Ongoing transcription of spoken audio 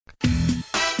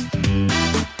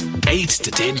8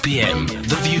 to 10 p.m.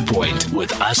 The Viewpoint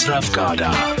with Ashraf Garda.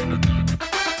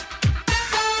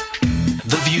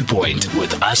 The Viewpoint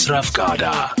with Ashraf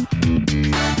Garda.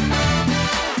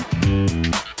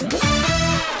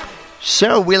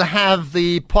 So we'll have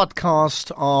the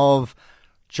podcast of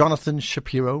Jonathan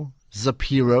Shapiro.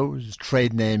 Zapiro, his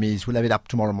trade name is. We'll have it up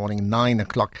tomorrow morning, 9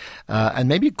 o'clock. And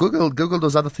maybe Google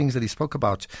those other things that he spoke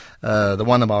about. The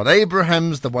one about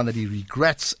Abraham's, the one that he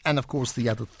regrets, and of course the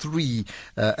other three.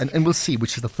 And we'll see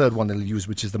which is the third one that he'll use,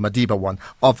 which is the Madiba one,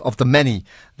 of the many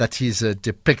that he's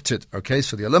depicted. Okay,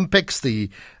 so the Olympics, the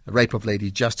rape of Lady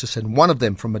Justice, and one of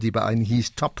them from Madiba in his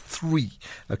top three.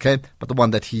 Okay, but the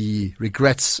one that he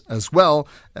regrets as well,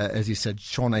 as he said,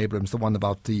 Sean Abrams, the one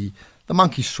about the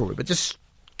monkey story. But just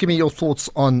give me your thoughts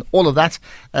on all of that.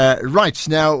 Right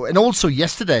now, and also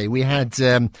yesterday we had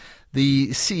the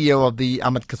CEO of the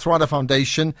Ahmed Kathrada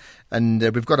Foundation, and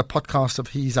we've got a podcast of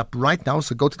his up right now,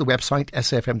 so go to the website,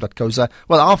 safm.coza.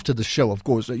 Well, after the show, of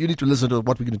course, you need to listen to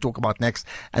what we're going to talk about next,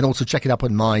 and also check it up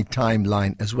on my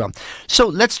timeline as well. So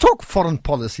let's talk foreign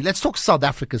policy. Let's talk South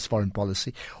Africa's foreign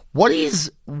policy. What is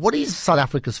South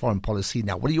Africa's foreign policy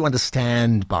now? What do you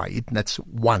understand by it? And that's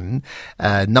one.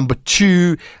 Number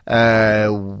two,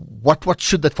 what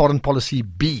should that foreign policy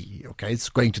be? Okay, it's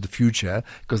going to the future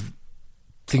because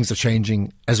things are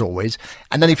changing as always.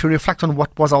 And then if you reflect on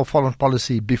what was our foreign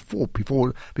policy before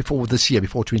this year,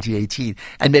 before 2018,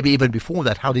 and maybe even before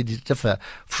that, how did it differ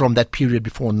from that period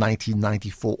before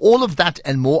 1994? All of that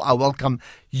and more. I welcome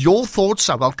your thoughts.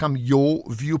 I welcome your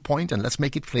viewpoint. And let's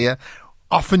make it clear.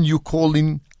 Often you call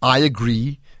in, I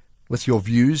agree with your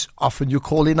views. Often you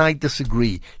call in, I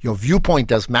disagree. Your viewpoint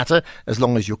does matter as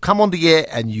long as you come on the air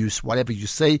and use whatever you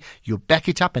say, you back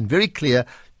it up and very clear.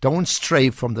 Don't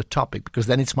stray from the topic, because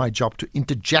then it's my job to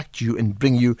interject you and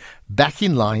bring you back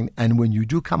in line. And when you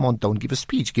do come on, don't give a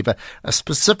speech. Give a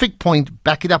specific point,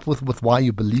 back it up with why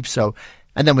you believe so.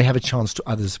 And then we have a chance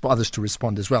for others to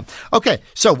respond as well. Okay,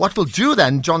 so what we'll do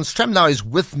then, John Stremlau is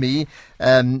with me,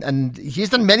 and he's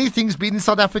done many things, been in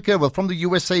South Africa, well, from the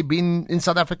USA, been in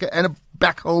South Africa and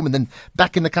back home, and then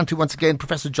back in the country once again.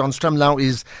 Professor John Stremlau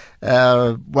is,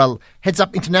 heads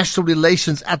up international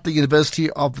relations at the University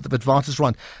of the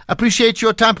Witwatersrand. Appreciate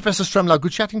your time, Professor Stremlau.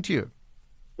 Good chatting to you.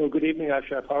 Well, good evening,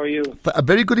 Ashraf. How are you?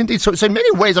 Very good indeed. So in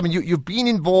many ways, I mean, you've been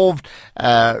involved,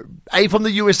 from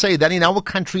the USA, then in our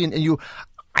country, and you,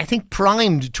 I think,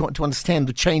 primed to understand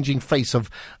the changing face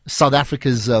of South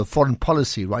Africa's foreign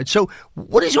policy, right? So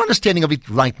what is your understanding of it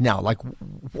right now? Like,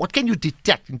 what can you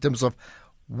detect in terms of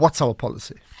what's our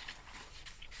policy?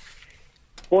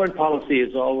 Foreign policy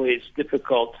is always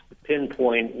difficult to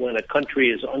pinpoint when a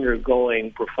country is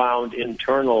undergoing profound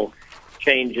internal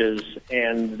changes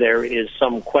and there is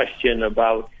some question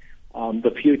about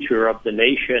the future of the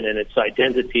nation and its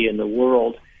identity in the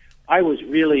world. I was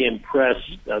really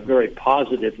impressed very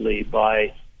positively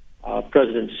by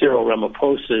President Cyril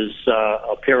Ramaphosa's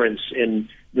appearance in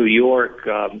New York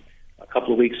a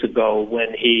couple of weeks ago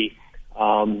when he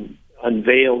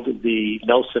unveiled the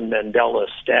Nelson Mandela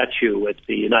statue at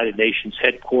the United Nations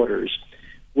headquarters,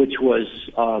 which was,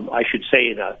 I should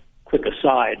say in a quick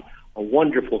aside, a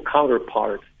wonderful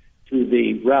counterpart to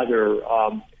the rather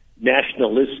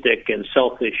nationalistic and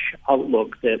selfish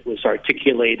outlook that was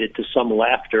articulated to some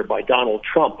laughter by Donald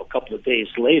Trump a couple of days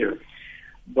later.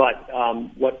 But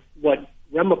what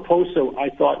Ramaphosa, I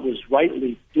thought, was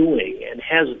rightly doing and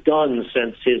has done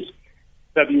since his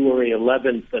February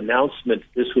 11th announcement,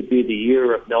 this would be the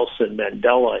year of Nelson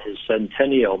Mandela, his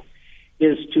centennial,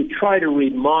 is to try to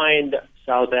remind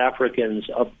South Africans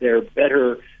of their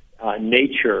better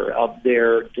nature, of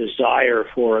their desire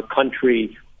for a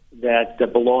country that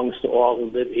belongs to all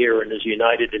who live here and is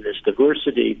united in its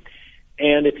diversity.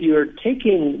 And if you're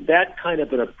taking that kind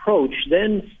of an approach,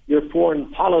 then your foreign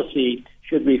policy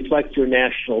should reflect your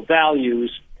national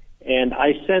values. And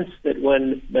I sense that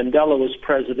when Mandela was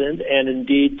president, and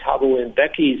indeed Thabo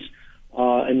Mbeki's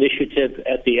initiative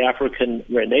at the African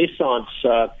Renaissance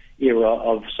era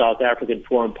of South African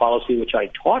foreign policy, which I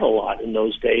taught a lot in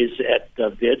those days at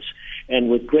WITS,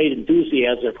 and with great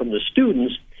enthusiasm from the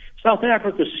students, South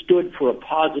Africa stood for a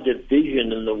positive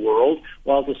vision in the world,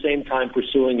 while at the same time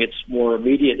pursuing its more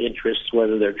immediate interests,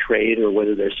 whether they're trade or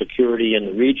whether they're security in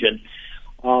the region.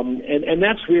 And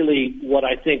that's really what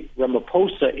I think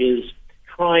Ramaphosa is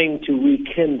trying to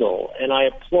rekindle, and I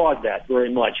applaud that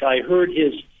very much. I heard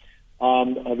his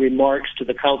remarks to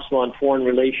the Council on Foreign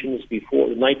Relations the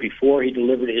night before he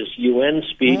delivered his UN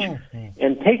speech,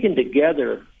 and taken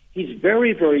together, he's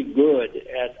very, very good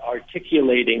at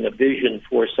articulating a vision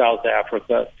for South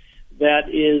Africa that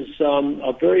is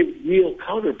a very real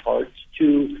counterpart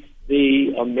to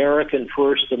the American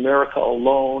first, America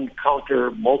alone, counter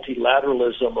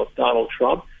multilateralism of Donald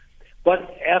Trump.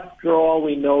 But after all,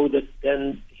 we know that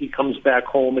then he comes back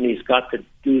home and he's got to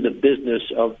do the business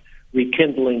of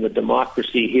rekindling the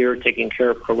democracy here, taking care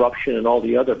of corruption and all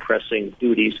the other pressing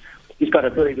duties. He's got a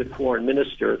very good foreign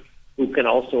minister who can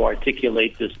also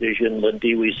articulate this vision,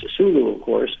 Lindiwe Sisulu, of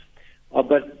course.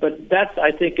 But that's,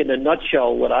 I think, in a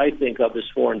nutshell, what I think of as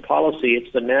foreign policy. It's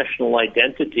the national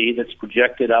identity that's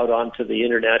projected out onto the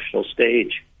international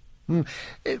stage. To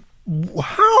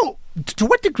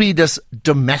what degree does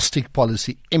domestic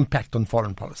policy impact on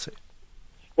foreign policy?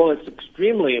 Well, it's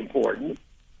extremely important.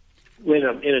 In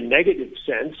a negative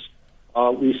sense,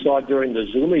 we saw during the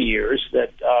Zuma years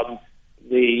that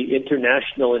the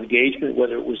international engagement,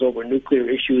 whether it was over nuclear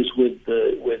issues with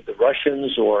the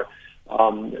Russians or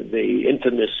the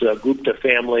infamous Gupta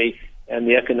family and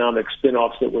the economic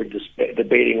spin-offs that we're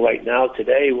debating right now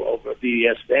today over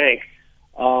VES Bank,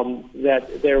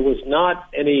 that there was not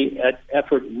any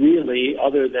effort really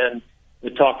other than the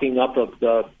talking up of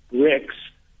the BRICS,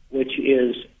 which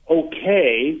is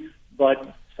okay,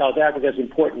 but South Africa has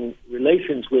important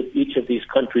relations with each of these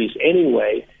countries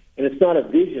anyway, and it's not a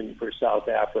vision for South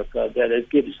Africa that it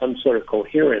gives some sort of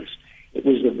coherence. It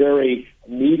was a very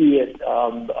immediate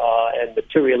and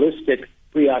materialistic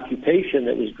preoccupation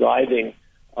that was driving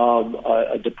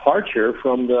a departure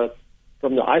from the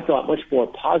I thought much more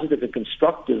positive and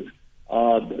constructive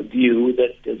view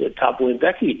that Thabo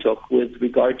Mbeki took with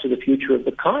regard to the future of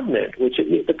the continent.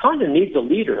 The continent needs a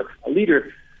leader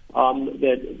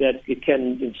that it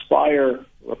can inspire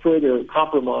a further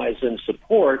compromise and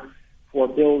support for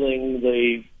building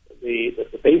the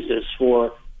basis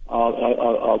for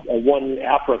a one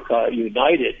Africa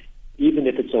united. Even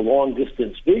if it's a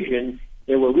long-distance vision,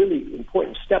 there were really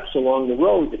important steps along the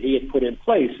road that he had put in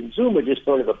place, and Zuma just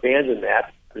sort of abandoned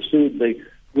that, pursued the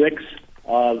BRICS,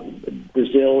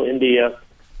 Brazil, India,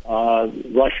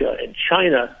 Russia, and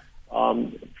China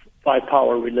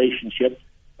five-power relationship.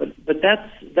 But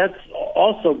that's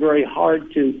also very hard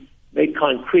to make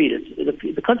concrete.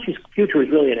 The country's future is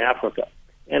really in Africa,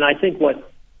 and I think what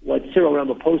Cyril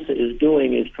Ramaphosa is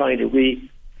doing is trying to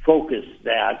refocus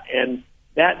that, and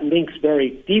that links very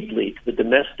deeply to the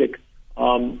domestic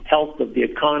health of the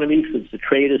economy, since the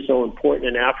trade is so important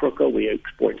in Africa. We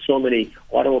export so many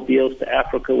automobiles to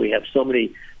Africa. We have so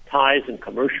many ties, and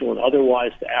commercial and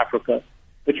otherwise, to Africa.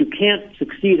 But you can't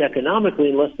succeed economically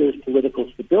unless there's political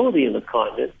stability in the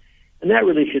continent. And that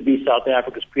really should be South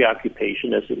Africa's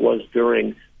preoccupation, as it was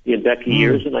during the Mbeki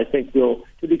years. And I think to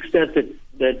the extent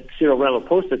that Cyril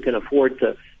Ramaphosa can afford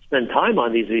to spend time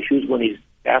on these issues when he's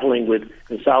battling with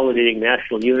consolidating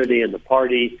national unity in the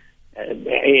party,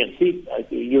 ANC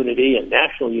unity and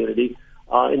national unity,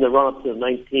 in the run-up to the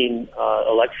 19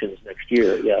 elections next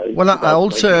year. Yeah. Well,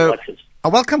 I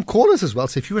welcome callers as well.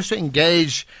 So if you wish to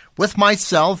engage with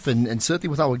myself and certainly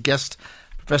with our guest,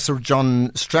 Professor John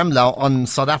Stremlau, on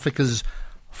South Africa's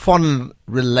foreign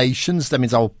relations, that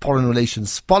means our foreign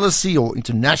relations policy, or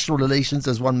international relations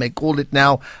as one may call it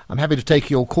now, I'm happy to take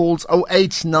your calls.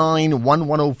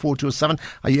 089-110427.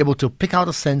 Are you able to pick out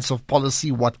a sense of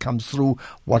policy, what comes through,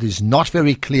 what is not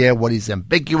very clear, what is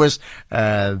ambiguous?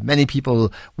 Many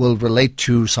people will relate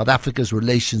to South Africa's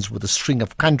relations with a string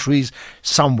of countries,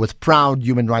 some with proud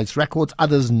human rights records,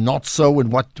 others not so,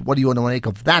 and what do you want to make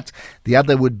of that? The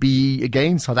other would be,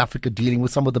 again, South Africa dealing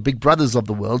with some of the big brothers of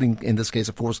the world, in this case,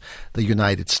 of course, the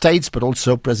United States, but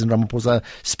also President Ramaphosa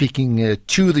speaking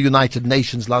to the United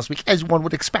Nations last week, as one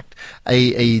would expect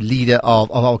a leader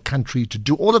of our country to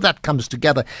do. All of that comes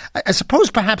together. I suppose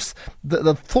perhaps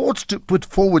the thoughts to put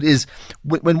forward is,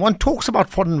 when one talks about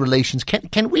foreign relations,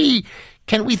 can we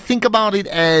think about it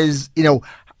as,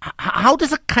 how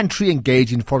does a country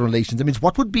engage in foreign relations? I mean,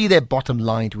 what would be their bottom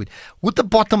line to it? Would the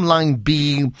bottom line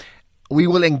be, we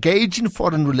will engage in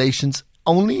foreign relations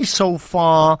only so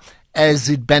far as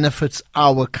it benefits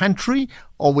our country,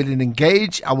 or will it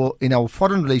engage in our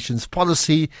foreign relations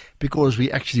policy because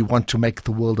we actually want to make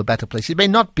the world a better place? It may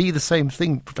not be the same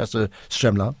thing, Professor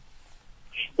Stremlau.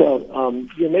 Well,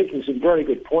 you're making some very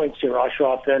good points here,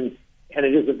 Ashraf, and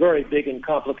it is a very big and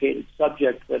complicated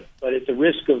subject, but it's a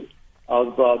risk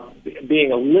of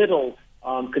being a little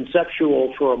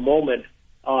conceptual for a moment.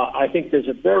 I think there's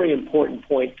a very important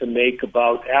point to make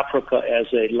about Africa as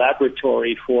a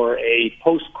laboratory for a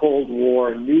post-Cold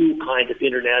War new kind of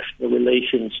international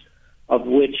relations, of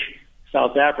which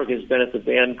South Africa has been at the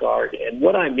vanguard. And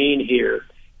what I mean here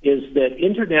is that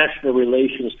international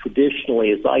relations traditionally,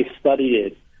 as I studied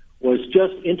it, was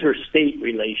just interstate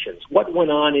relations. What went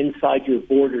on inside your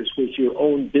borders was your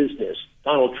own business.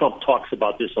 Donald Trump talks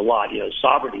about this a lot,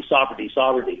 sovereignty, sovereignty,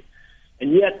 sovereignty.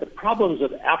 And yet the problems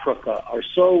of Africa are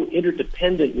so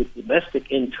interdependent with domestic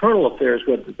internal affairs,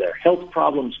 whether they're health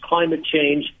problems, climate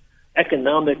change,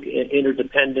 economic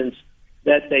interdependence,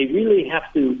 that they really have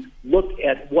to look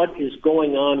at what is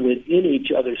going on within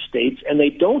each other's states, and they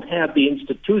don't have the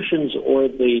institutions or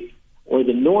the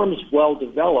norms well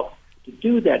developed to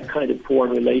do that kind of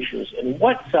foreign relations. And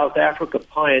what South Africa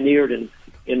pioneered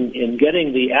in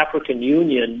getting the African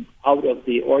Union out of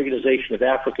the Organization of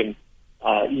African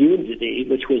Unity,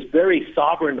 which was very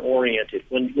sovereign-oriented.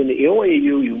 When the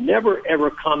OAU, you never,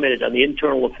 ever commented on the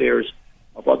internal affairs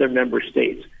of other member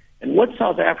states. And what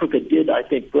South Africa did, I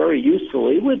think, very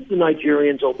usefully, with the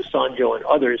Nigerians, Obasanjo and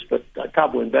others, but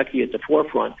Thabo Mbeki at the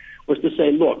forefront, was to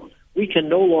say, look, we can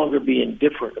no longer be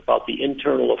indifferent about the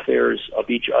internal affairs of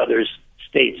each other's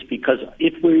states, because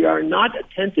if we are not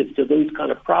attentive to those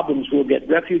kind of problems, we'll get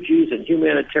refugees and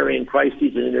humanitarian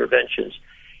crises and interventions.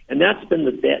 And that's been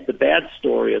the bad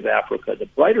story of Africa. The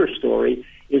brighter story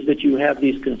is that you have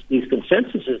these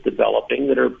consensuses developing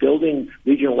that are building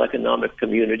regional economic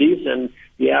communities and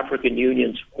the African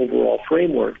Union's overall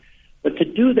framework. But to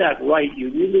do that right, you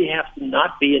really have to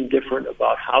not be indifferent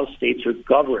about how states are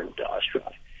governed,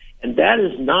 Ashraf. And that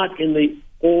is not in the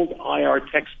old IR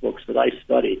textbooks that I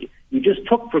studied. You just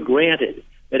took for granted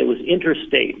that it was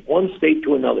interstate, one state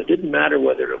to another. It didn't matter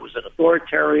whether it was an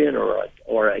authoritarian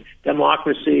or a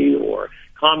democracy or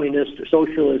communist or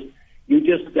socialist. You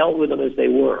just dealt with them as they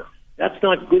were. That's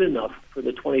not good enough for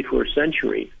the 21st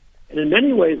century. And in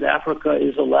many ways, Africa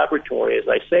is a laboratory, as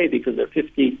I say, because there are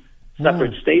 50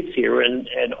 separate states here,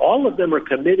 and all of them are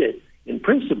committed, in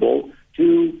principle,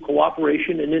 to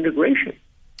cooperation and integration.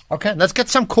 Okay, let's get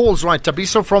some calls, right?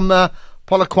 Tabiso from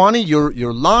Polokwane,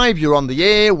 you're live, you're on the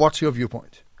air. What's your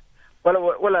viewpoint?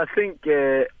 Well, I think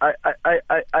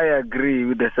I agree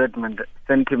with the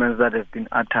sentiments that have been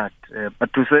uttered.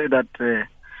 But to say that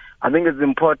I think it's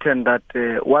important that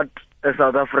what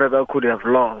South Africa could have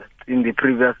lost in the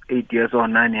previous 8 years or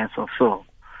 9 years or so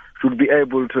should be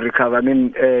able to recover. I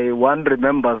mean, one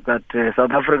remembers that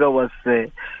South Africa was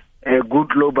a good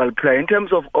global player in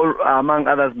terms of, among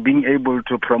others, being able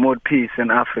to promote peace in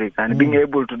Africa and being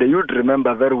able to, you would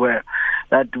remember very well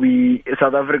that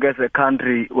South Africa as a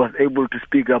country was able to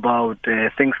speak about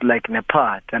things like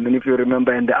NEPAD. I mean, if you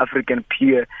remember, in the African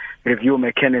peer review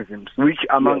mechanisms, which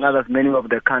among others, many of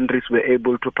the countries were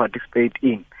able to participate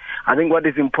in. I think what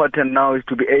is important now is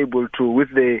to be able to, with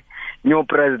the new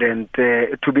president,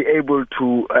 to be able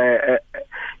to,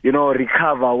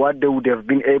 recover what they would have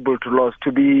been able to lose,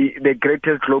 to be the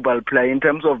greatest global player in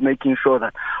terms of making sure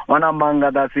that, one among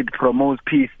others, it promotes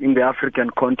peace in the African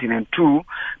continent. Two,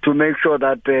 to make sure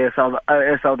that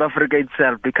South Africa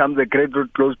itself becomes a great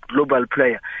global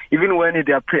player, even when it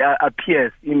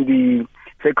appears in the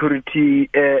Security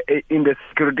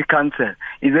Council,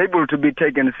 is able to be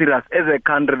taken serious as a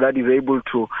country that is able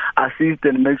to assist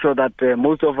and make sure that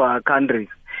most of our countries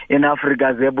in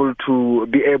Africa is able to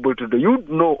do. You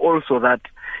know also that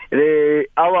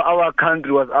our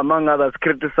country was, among others,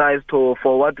 criticized for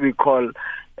what we call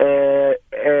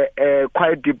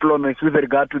quiet diplomacy with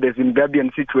regard to the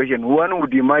Zimbabwean situation. One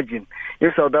would imagine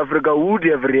if South Africa would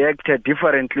have reacted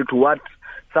differently to what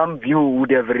some view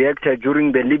would have reacted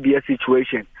during the Libya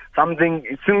situation.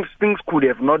 Things could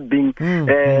have not been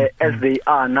as they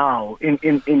are now in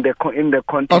the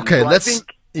continent. Okay, So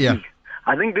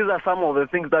I think these are some of the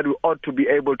things that we ought to be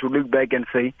able to look back and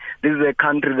say, this is a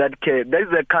country that cares. This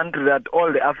is a country that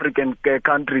all the African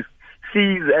countries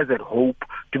sees as a hope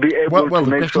to be able to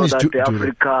make sure that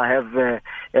Africa have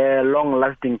a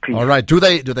long-lasting peace. All right. Do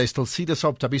they still see this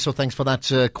hope? Tabiso, thanks for that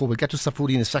call. We'll get to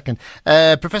Safuri in a second.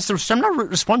 Professor Stremlau,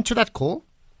 respond to that call.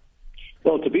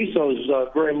 Well, Tabiso is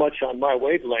very much on my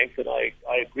wavelength, and I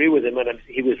agree with him. And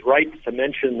he was right to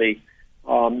mention the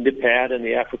NEPAD and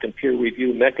the African Peer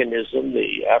Review Mechanism,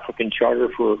 the African Charter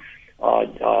for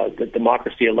the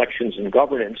Democracy, Elections, and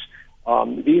Governance.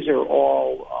 These are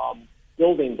all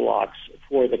building blocks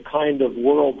for the kind of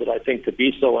world that I think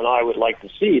Tabiso and I would like to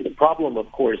see. The problem,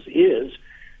 of course, is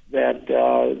that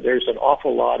there's an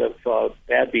awful lot of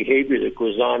bad behavior that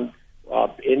goes on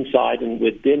inside and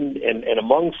within and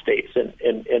among states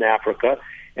in Africa,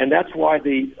 and that's why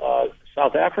the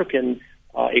South African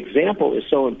example is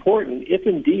so important. If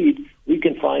indeed we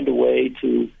can find a way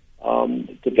to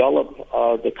develop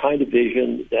the kind of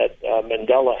vision that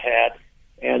Mandela had,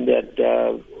 and that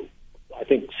I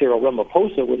think Cyril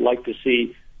Ramaphosa would like to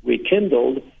see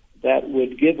rekindled, that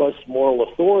would give us moral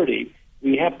authority.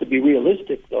 We have to be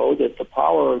realistic, though, that the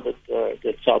power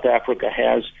that South Africa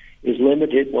has is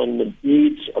limited when the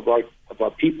needs of our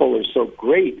people are so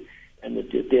great, and the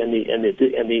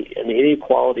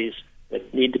inequalities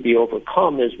that need to be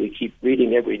overcome as we keep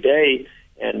reading every day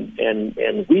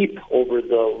and weep over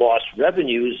the lost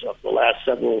revenues of the last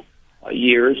several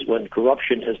years when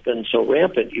corruption has been so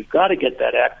rampant. You've got to get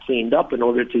that act cleaned up in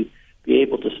order to be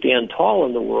able to stand tall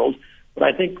in the world. But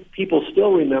I think people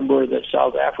still remember that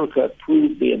South Africa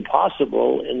proved the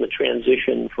impossible in the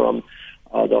transition from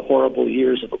the horrible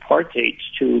years of apartheid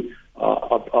to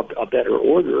a better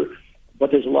order.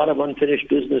 But there's a lot of unfinished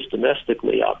business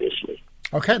domestically, obviously.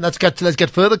 Okay, let's get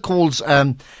further calls.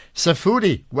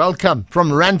 Safudi, welcome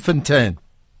from Randfontein.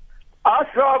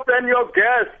 Ashraf and your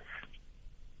guests.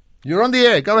 You're on the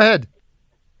air. Go ahead.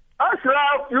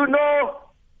 Ashraf,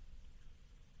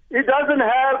 it doesn't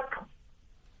help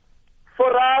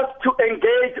for us to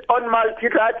engage on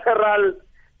multilateral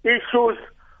issues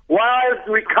whilst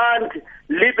we can't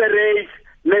liberate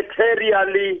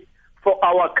materially for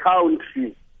our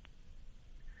country.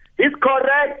 It's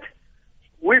correct.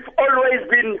 We've always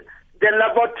been the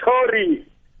laboratory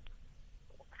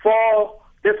for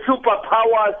the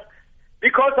superpowers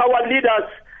because our leaders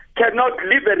cannot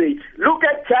liberate. Look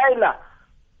at China.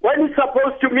 When it's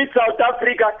supposed to meet South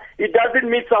Africa, it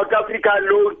doesn't meet South Africa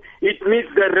alone. It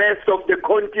meets the rest of the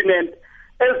continent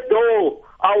as though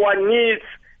our needs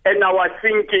and our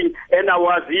thinking and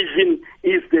our vision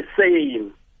is the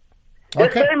same. Okay.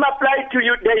 The same applies to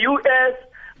the U.S.,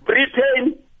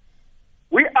 Britain.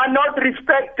 We are not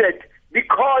respected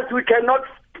because we cannot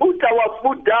put our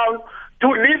foot down to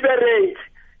liberate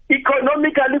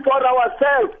economically for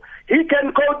ourselves. He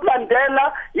can quote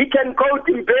Mandela, he can quote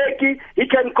Mbeki, he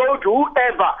can quote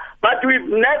whoever, but we've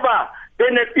never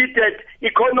benefited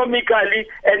economically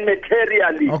and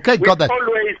materially. Okay, got that. We've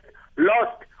always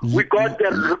lost. We got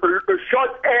the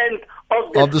short end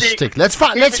of the stick. Let's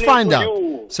find out.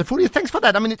 Safudi, thanks for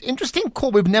that. I mean, it's interesting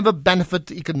call. We've never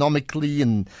benefited economically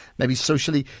and maybe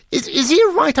socially. Is he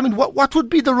right? I mean, what would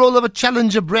be the role of a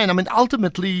challenger brand? I mean,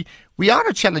 ultimately, we are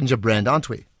a challenger brand, aren't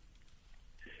we?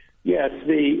 Yes,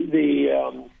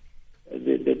 the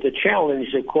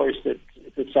challenge, of course, that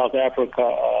South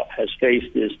Africa has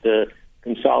faced is to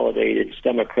consolidate its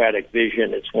democratic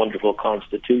vision, its wonderful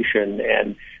constitution,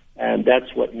 and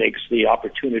that's what makes the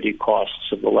opportunity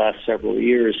costs of the last several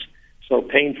years so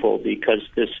painful, because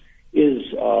this is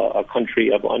a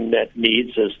country of unmet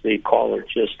needs, as the caller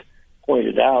just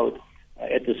pointed out.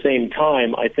 At the same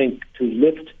time, I think to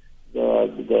lift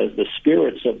the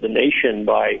spirits of the nation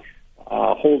by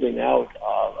holding out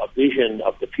a vision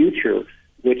of the future,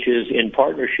 which is in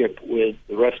partnership with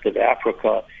the rest of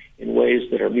Africa in ways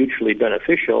that are mutually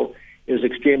beneficial, is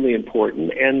extremely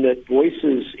important, and that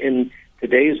voices in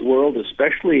today's world,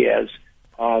 especially as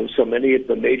so many of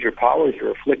the major powers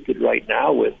are afflicted right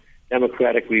now with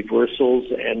democratic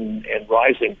reversals and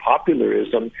rising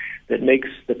popularism, that makes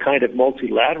the kind of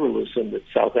multilateralism that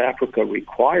South Africa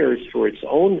requires for its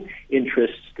own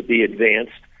interests to be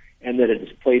advanced, and that it has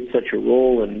played such a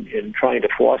role in trying to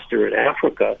foster in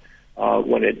Africa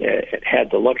when it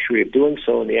had the luxury of doing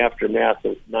so in the aftermath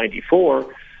of '94,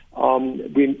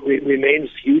 remains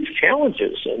huge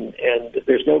challenges, and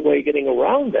there's no way getting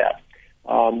around that.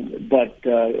 But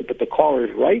the caller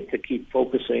is right to keep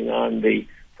focusing on the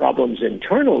problems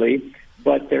internally,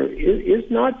 but there is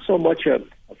not so much a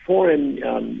foreign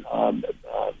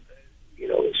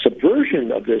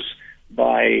subversion of this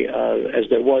by as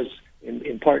there was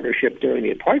in partnership during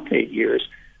the apartheid years,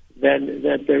 then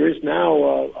that there is now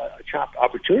a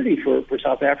opportunity for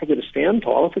South Africa to stand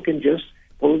tall if it can just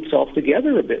pull itself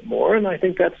together a bit more. And I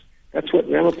think that's what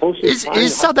Ramaphosa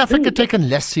is South Africa taken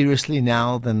less seriously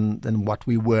now than what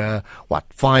we were,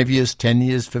 5 years, 10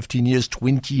 years, 15 years,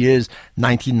 20 years,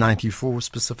 1994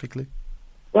 specifically?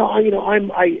 Well,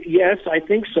 yes, I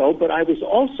think so, but I was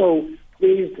also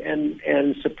pleased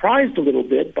and surprised a little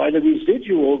bit by the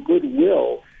residual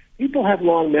goodwill. People have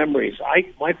long memories.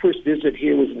 My first visit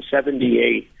here was in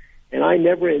 '78, and I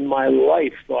never in my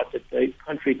life thought that the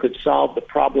country could solve the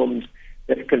problems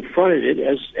that confronted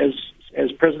it,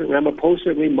 as President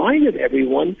Ramaphosa reminded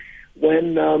everyone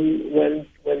when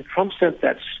Trump sent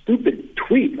that stupid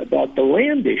tweet about the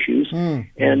land issues,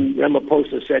 and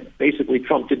Ramaphosa said basically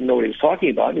Trump didn't know what he was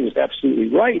talking about, and he was absolutely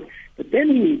right. But then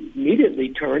he immediately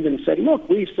turned and said, look,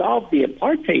 we solved the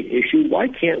apartheid issue. Why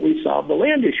can't we solve the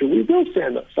land issue? We will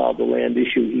solve the land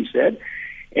issue, he said.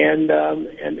 And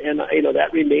that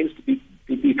remains to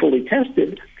be fully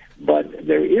tested. But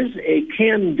there is a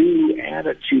can-do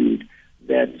attitude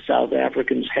that South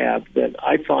Africans have that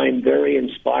I find very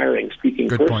inspiring, speaking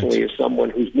personally as someone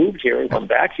who's moved here and come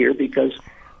back here, because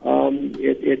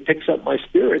it picks up my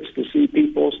spirits to see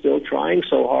people still trying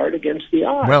so hard against the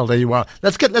odds. Well, there you are.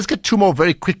 Let's get two more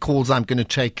very quick calls I'm going to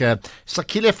take.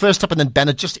 Sakila first up and then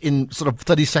Bennett, just in sort of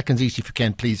 30 seconds each if you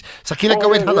can, please. Sakila,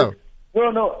 go ahead. Hello.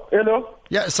 No. Hello?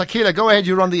 Yeah, Sakila, go ahead.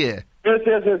 You're on the air. Yes.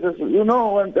 You know,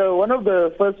 one of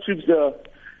the first trips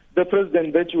the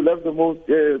president that you love the most,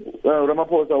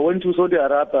 Ramaphosa, went to Saudi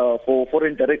Arabia for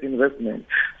foreign direct investment.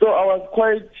 So I was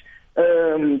quite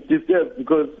disturbed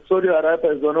because Saudi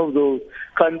Arabia is one of those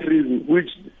countries which,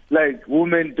 like,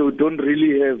 women don't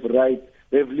really have rights.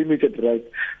 They have limited rights.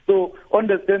 So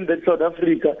understand that South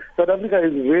Africa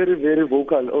is very, very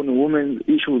vocal on women's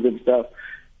issues and stuff.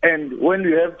 And when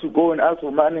you have to go and ask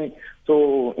for money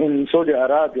in Saudi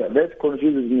Arabia, that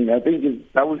confuses me. I think it's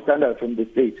double standard from the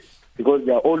state because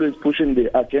they are always pushing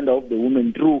the agenda of the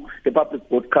women through the public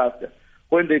broadcaster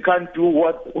when they can't do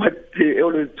what they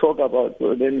always talk about.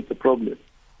 So then it's a problem.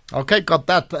 Okay, got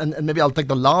that. And maybe I'll take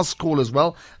the last call as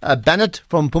well. Bennett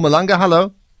from Mpumalanga,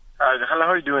 hello. Hello,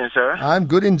 how are you doing, sir? I'm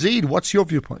good indeed. What's your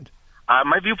viewpoint?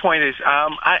 My viewpoint is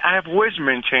I have always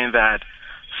maintained that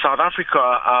South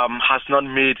Africa has not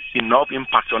made enough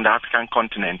impact on the African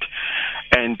continent.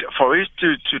 And for it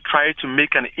to try to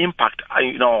make an impact,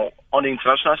 on the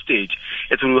international stage,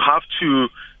 it will have to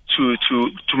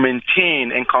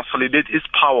maintain and consolidate its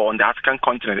power on the African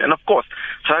continent. And of course,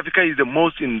 South Africa is the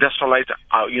most industrialized,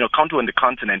 country on the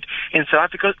continent. And South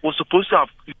Africa was supposed to have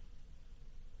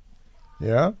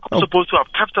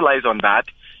capitalized on that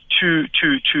to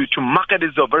market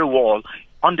itself very well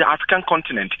on the African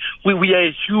continent. We are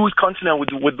a huge continent with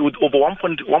over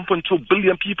 1.2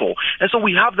 billion people. And so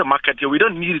we have the market here. We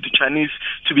don't need the Chinese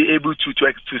to be able to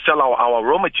sell our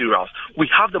raw materials. We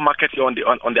have the market here on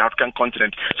the African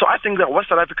continent. So I think that what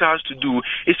South Africa has to do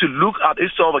is to look at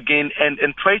itself again and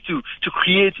try to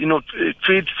create,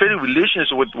 trade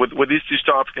relations with these East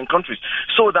African countries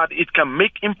so that it can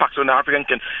make impact on the African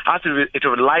continent as it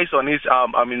relies on its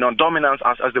on dominance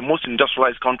as the most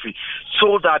industrialized country,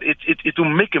 so that it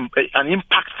will make an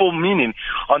impactful meaning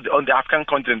on the African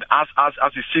continent as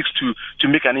it seeks to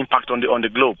make an impact on the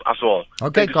globe as well.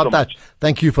 Okay, got that.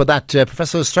 Thank you for that.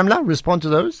 Professor Stremlau, respond to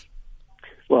those.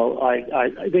 Well,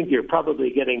 I think you're probably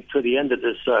getting to the end of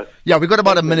this. Yeah, we've got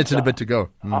about a minute and a bit to go.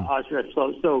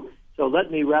 So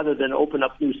let me, rather than open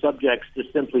up new subjects,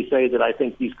 just simply say that I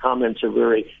think these comments are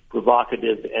very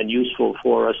provocative and useful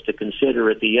for us to consider.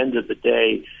 At the end of the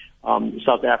day,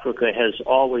 South Africa has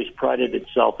always prided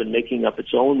itself in making up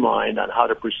its own mind on how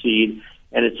to proceed,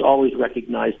 and it's always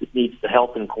recognized it needs the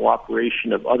help and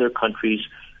cooperation of other countries,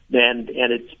 and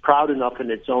it's proud enough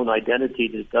in its own identity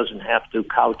that it doesn't have to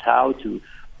kowtow to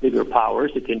bigger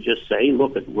powers. It can just say,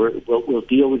 look, we'll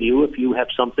deal with you if you have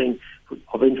something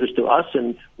of interest to us,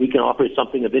 and we can offer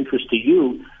something of interest to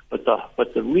you. But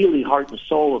the really heart and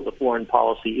soul of the foreign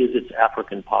policy is its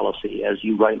African policy, as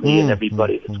you rightly and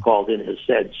everybody that's called in has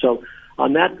said. So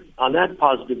on that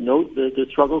positive note, the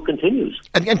struggle continues.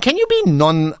 And can you be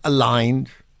non-aligned?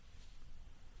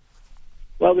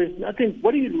 Well, there's nothing.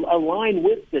 What do you align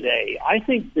with today? I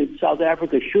think that South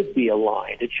Africa should be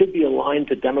aligned. It should be aligned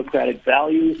to democratic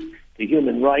values, to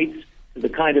human rights, to the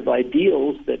kind of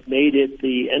ideals that made it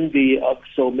the envy of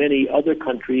so many other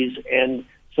countries and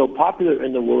so popular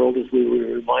in the world, as we were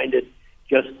reminded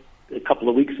just a couple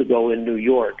of weeks ago in New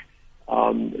York.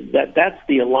 That's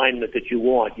the alignment that you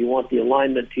want. You want the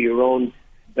alignment to your own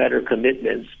better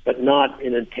commitments, but not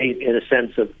in a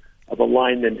sense of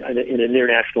alignment in an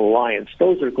international alliance.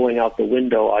 Those are going out the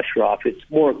window, Ashraf. It's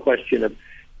more a question of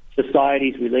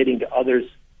societies relating to others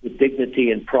with dignity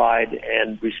and pride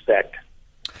and respect.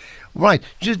 Right.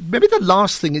 Maybe the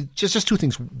last thing is just two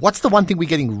things. What's the one thing we're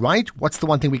getting right? What's the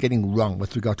one thing we're getting wrong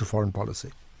with regard to foreign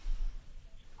policy?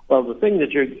 Well, the thing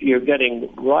that you're getting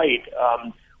right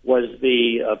was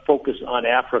the focus on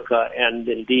Africa and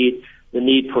indeed the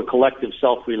need for collective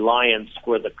self-reliance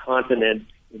for the continent,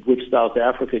 in which South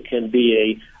Africa can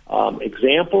be a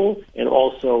example and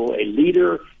also a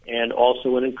leader and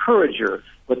also an encourager.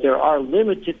 But there are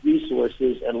limited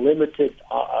resources and limited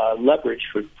leverage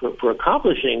for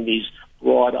accomplishing these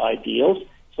broad ideals.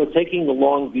 So taking the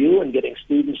long view and getting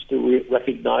students to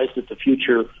recognize that the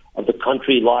future of the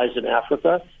country lies in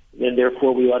Africa, and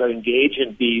therefore we ought to engage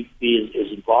and be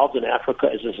as involved in Africa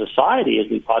as a society as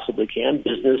we possibly can,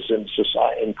 business and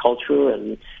society and culture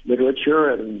and literature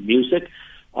and music,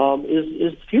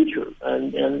 is the future.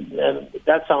 And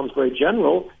that sounds very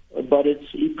general, but it's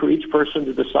for each person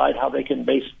to decide how they can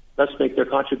best make their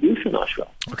contribution, Ashraf.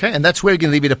 Okay, and that's where you're going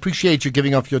to leave it. Appreciate you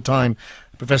giving up your time,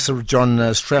 Professor John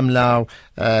Stremlau,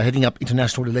 heading up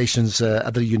international relations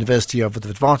at the University of the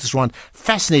Witwatersrand.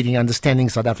 Fascinating understanding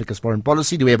South Africa's foreign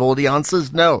policy. Do we have all the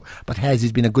answers? No. But has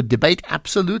it been a good debate?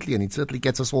 Absolutely. And it certainly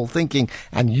gets us all thinking.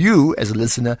 And you, as a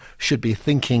listener, should be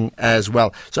thinking as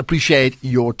well. So appreciate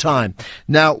your time.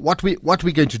 Now, what we're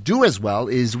going to do as well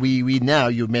is we now,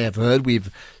 you may have heard,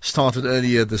 we've started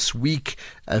earlier this week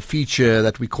a feature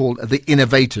that we call The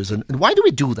Innovators. And why do we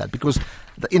do that? Because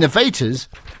The Innovators,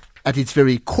 at its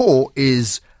very core,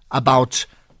 is about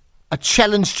a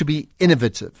challenge to be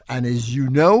innovative. And as you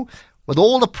know, with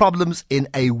all the problems in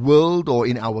a world or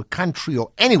in our country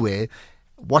or anywhere,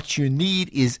 what you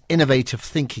need is innovative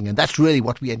thinking. And that's really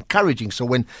what we're encouraging. So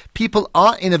when people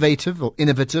are innovative,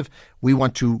 we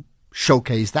want to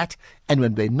showcase that. And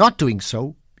when they're not doing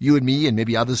so, you and me and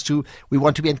maybe others too, we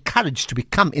want to be encouraged to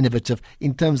become innovative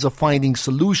in terms of finding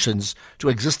solutions to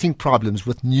existing problems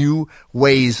with new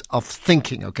ways of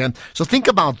thinking, okay? So think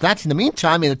about that. In the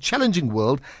meantime, in a challenging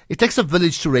world, it takes a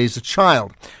village to raise a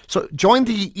child. So join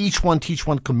the Each One Teach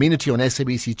One community on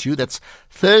SABC2. That's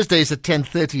Thursdays at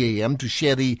 10:30 a.m. to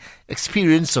share the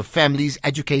experience of families,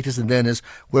 educators and learners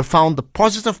who have found the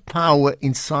positive power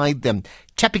inside them,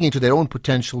 tapping into their own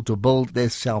potential to build their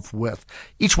self-worth.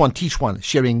 Each One Teach One,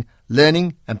 sharing,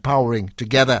 learning, empowering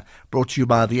together. Brought to you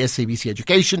by the SABC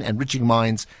Education, Enriching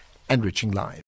Minds, Enriching Lives.